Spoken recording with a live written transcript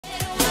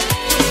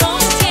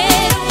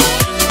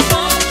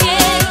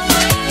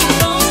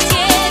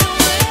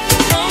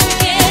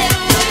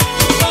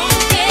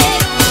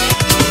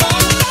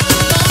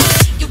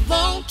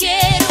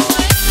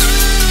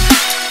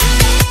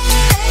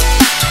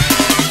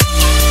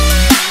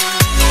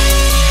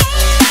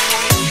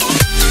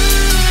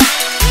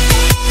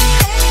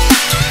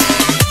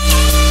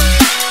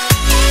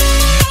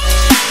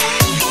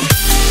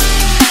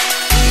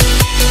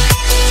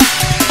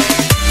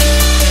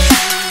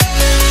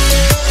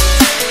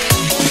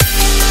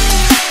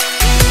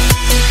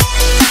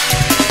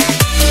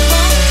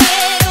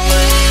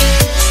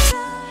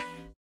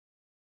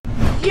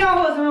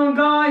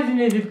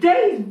in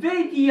today's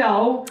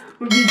video,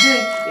 we'll be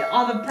doing the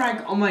other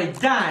prank on my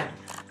dad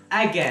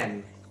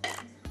again.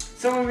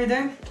 So what are we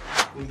doing?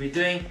 We'll be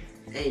doing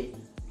a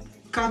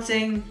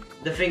cutting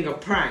the finger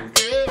prank.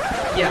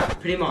 Yeah,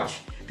 pretty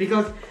much.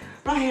 Because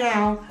right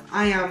now,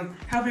 I am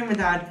helping my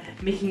dad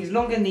making his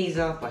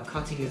longaniza by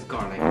cutting his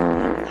garlic.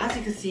 As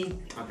you can see,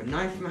 I have a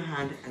knife in my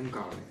hand and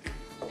garlic.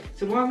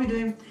 So what I'm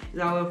doing is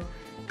I will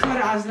cut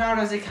it as loud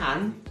as I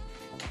can.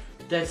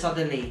 Then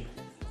suddenly,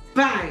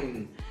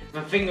 bang!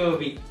 My finger will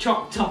be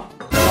chopped off.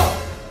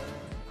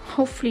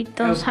 Hopefully it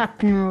does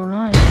happen in real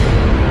life.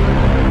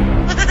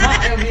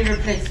 But it will be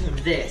replaced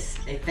with this,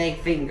 a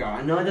fake finger.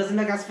 I know it doesn't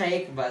look as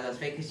fake, but it's as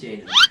fake as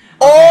Jaden. Okay.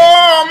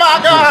 Oh my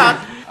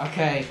god!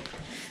 Okay.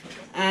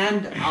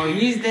 And I'll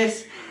use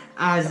this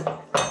as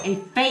a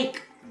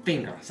fake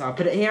finger. So I'll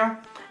put it here,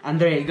 and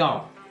there you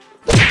go.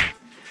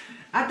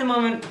 At the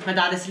moment, my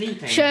dad is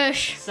sleeping.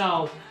 Shush.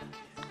 So,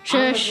 Shush.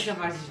 I'm going to take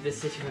advantage of this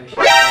situation.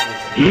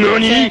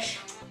 Nani?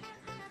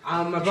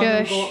 My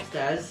brother will go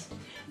upstairs,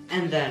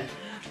 and then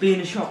be in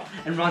the shop,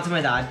 and run to my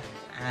dad,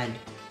 and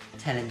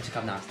tell him to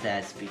come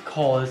downstairs,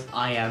 because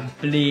I am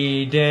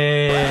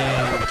bleeding.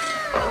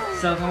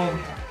 So, come on.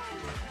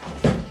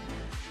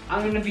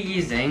 I'm gonna be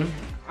using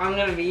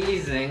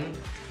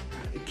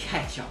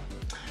ketchup.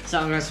 So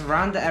I'm gonna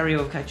surround the area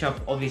with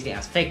ketchup, obviously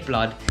as fake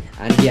blood,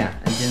 and yeah,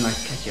 I didn't like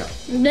ketchup.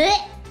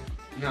 Blech.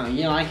 No,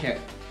 you like it.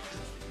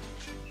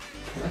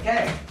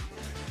 Okay.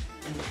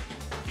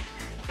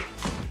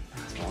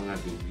 That's what I'm gonna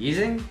be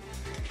using.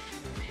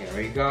 Here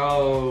we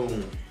go.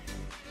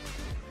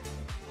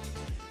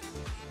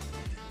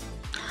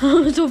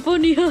 So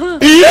funny.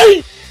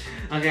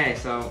 Okay,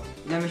 so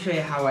let me show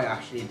you how I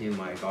actually do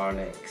my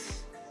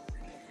garlics.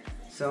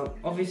 So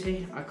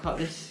obviously I cut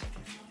this,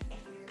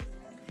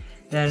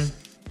 then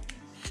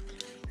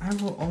I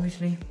will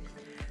obviously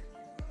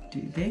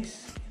do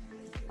this,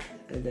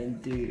 and then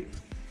do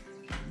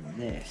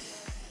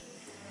this.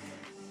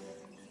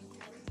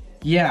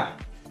 Yeah,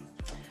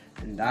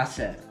 and that's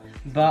it.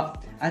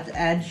 But at the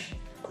edge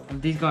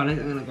of these garlics,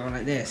 I'm gonna go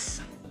like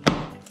this.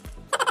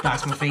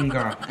 That's my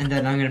finger, and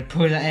then I'm gonna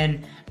put it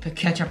in, put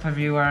ketchup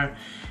everywhere,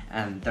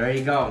 and there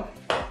you go.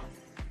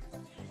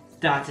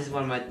 That is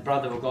when my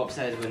brother will go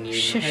upstairs when you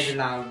hear the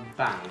loud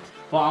bang.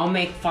 But I'll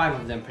make 5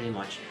 of them pretty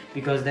much,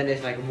 because then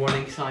it's like a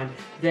warning sign,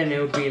 then it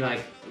will be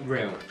like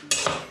real.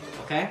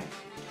 Okay?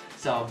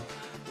 So,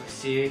 we'll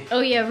see. Oh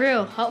yeah,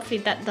 real. Hopefully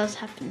that does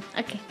happen.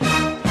 Okay.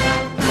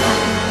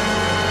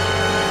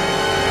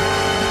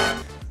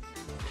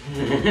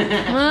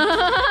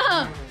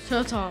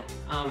 Shut up.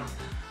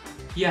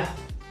 Yeah,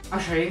 I'll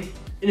show you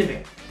in a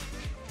bit.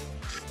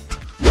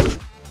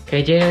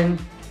 Okay, Jaden,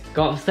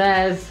 go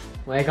upstairs.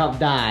 Wake up,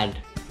 Dad.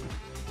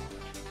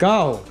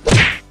 Go.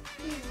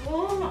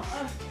 What?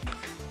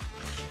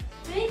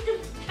 Make the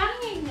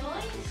banging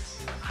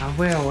noise. I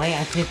will. Wait, I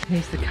have to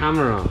place the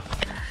camera.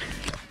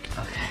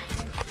 Okay.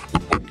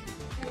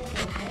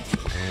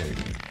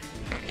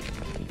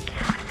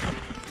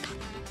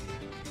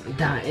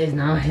 That is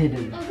now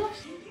hidden. Oh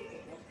gosh.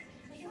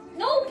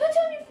 No, put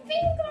on your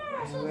finger.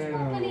 That's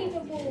not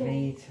believable.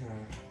 Later.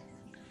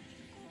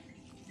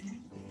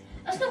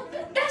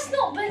 That's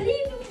not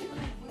believable.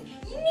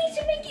 You need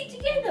to make it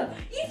together.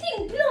 You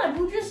think blood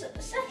will just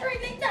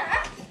separate like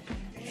that?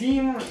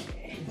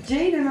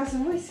 Jaden, that's a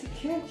waste of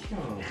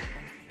ketchup.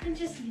 And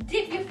just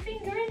dip your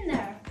finger in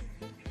there.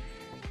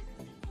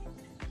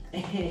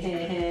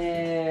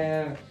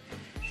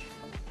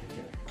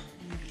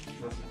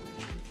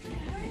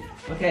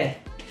 Okay,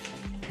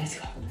 let's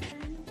go.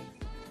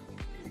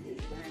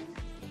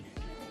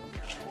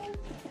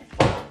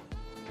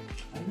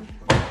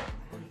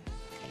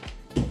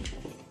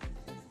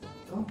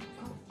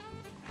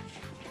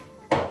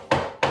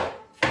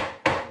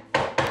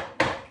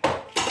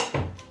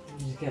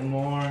 Get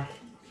more.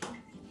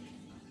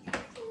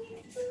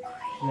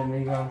 Let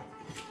me go.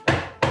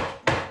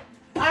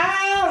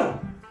 Ow!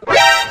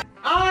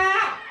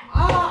 Ah!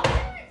 Ah!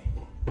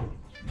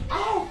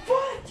 Ow!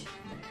 What?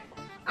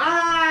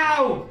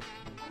 Ow!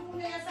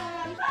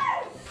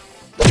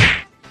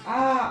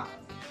 Ah!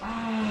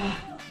 Ah!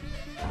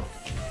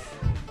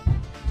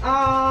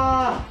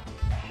 Ah!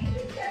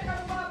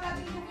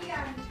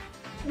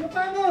 Ano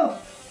pa mo?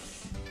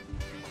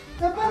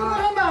 Dapat mo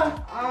rama?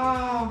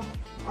 Ah!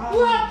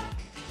 What?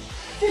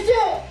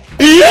 Cici!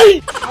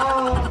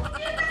 Ah!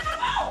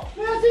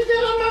 Nah, Cici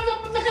rama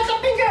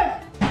nakataping ka!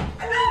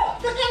 Ano?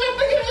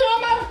 Nakataping ka si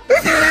rama!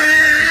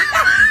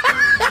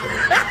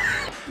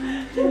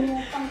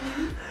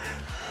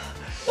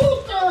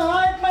 Puta!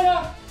 Hayat man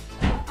na!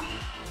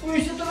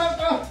 Uy, sa tulad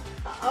ka!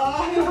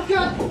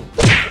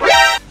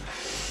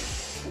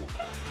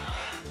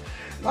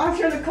 I'm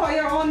trying to cut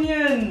your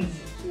onions!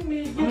 I'm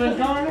a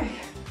garlic!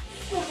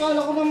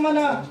 Akala ko naman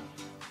na!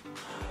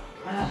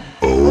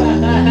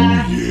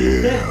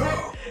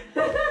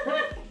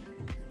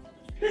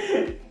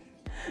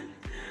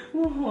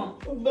 Oh yeah!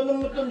 Pag ba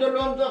naman itong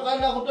dalawang to,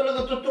 akala ko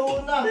talaga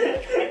totoo na!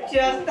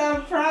 Just a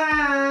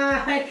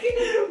prank!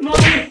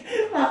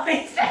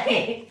 Mommy's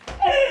face!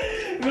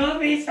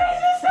 Mommy's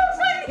face is so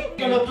funny!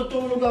 Akala totoo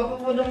natutulog ako.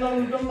 Walang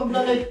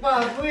magna-night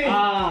pa ako eh.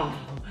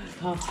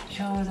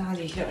 Show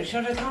Daddy,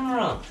 show the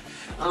camera.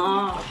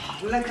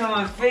 Look at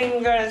my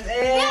fingers.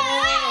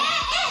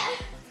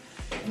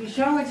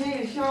 Show it to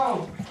you,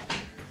 show.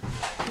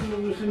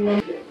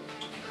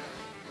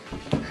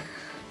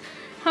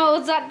 How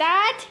was that,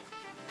 Dad?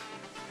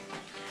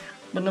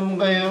 Ba't naman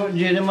kayo,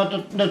 hindi naman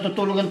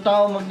natutulog ang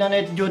tao,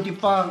 magna-night duty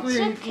pa ako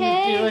eh. It's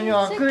okay. Tinitira niyo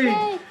ako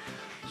eh.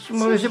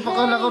 Sumarisip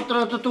akala ko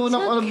natutunan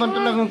ko ano ba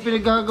talagang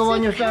pinagagawa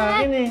niyo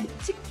sa akin eh.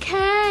 It's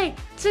okay.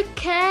 It's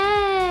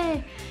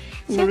okay.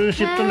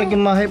 Sumarisip talaga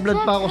ma-high blood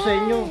pa ako sa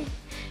inyo.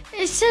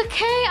 It's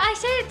okay. I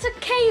said it's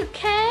okay,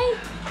 okay?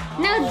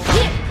 Now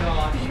dip.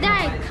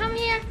 Dad, come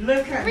here.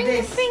 Look at Bring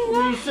this. your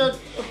finger. Reset,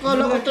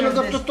 akala ko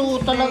talaga totoo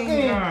talaga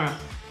eh.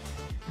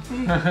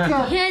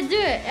 Here, do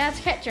it.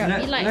 That's ketchup.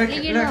 You like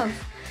your nose.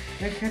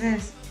 Look at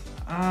this.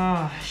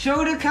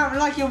 Show the camera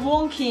like you're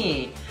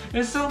wonky.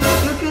 Look at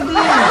this.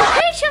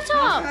 Hey, shut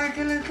up.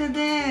 Look at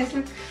this.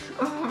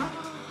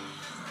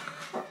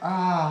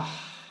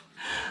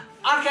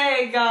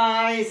 Okay,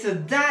 guys. So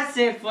that's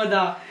it for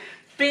the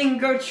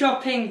finger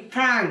chopping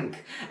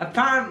prank.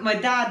 Apparently, my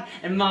dad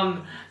and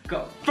mum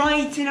got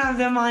frightened out of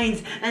their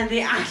minds and they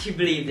actually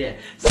believed it.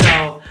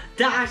 So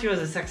that actually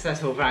was a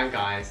successful prank,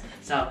 guys.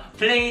 So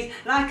please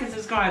like and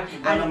subscribe.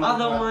 And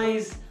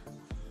otherwise,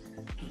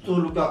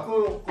 tutulog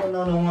ako kung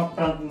ano nga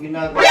prank yung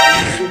ginagawa.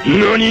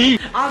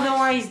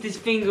 Otherwise, this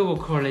finger will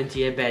crawl into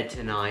your bed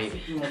tonight.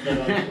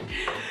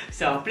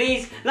 So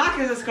please like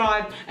and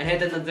subscribe and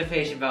hit the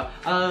notification bell.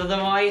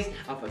 Otherwise,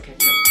 I'll put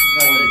ketchup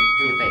on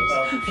your face.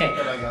 Okay,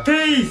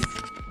 peace.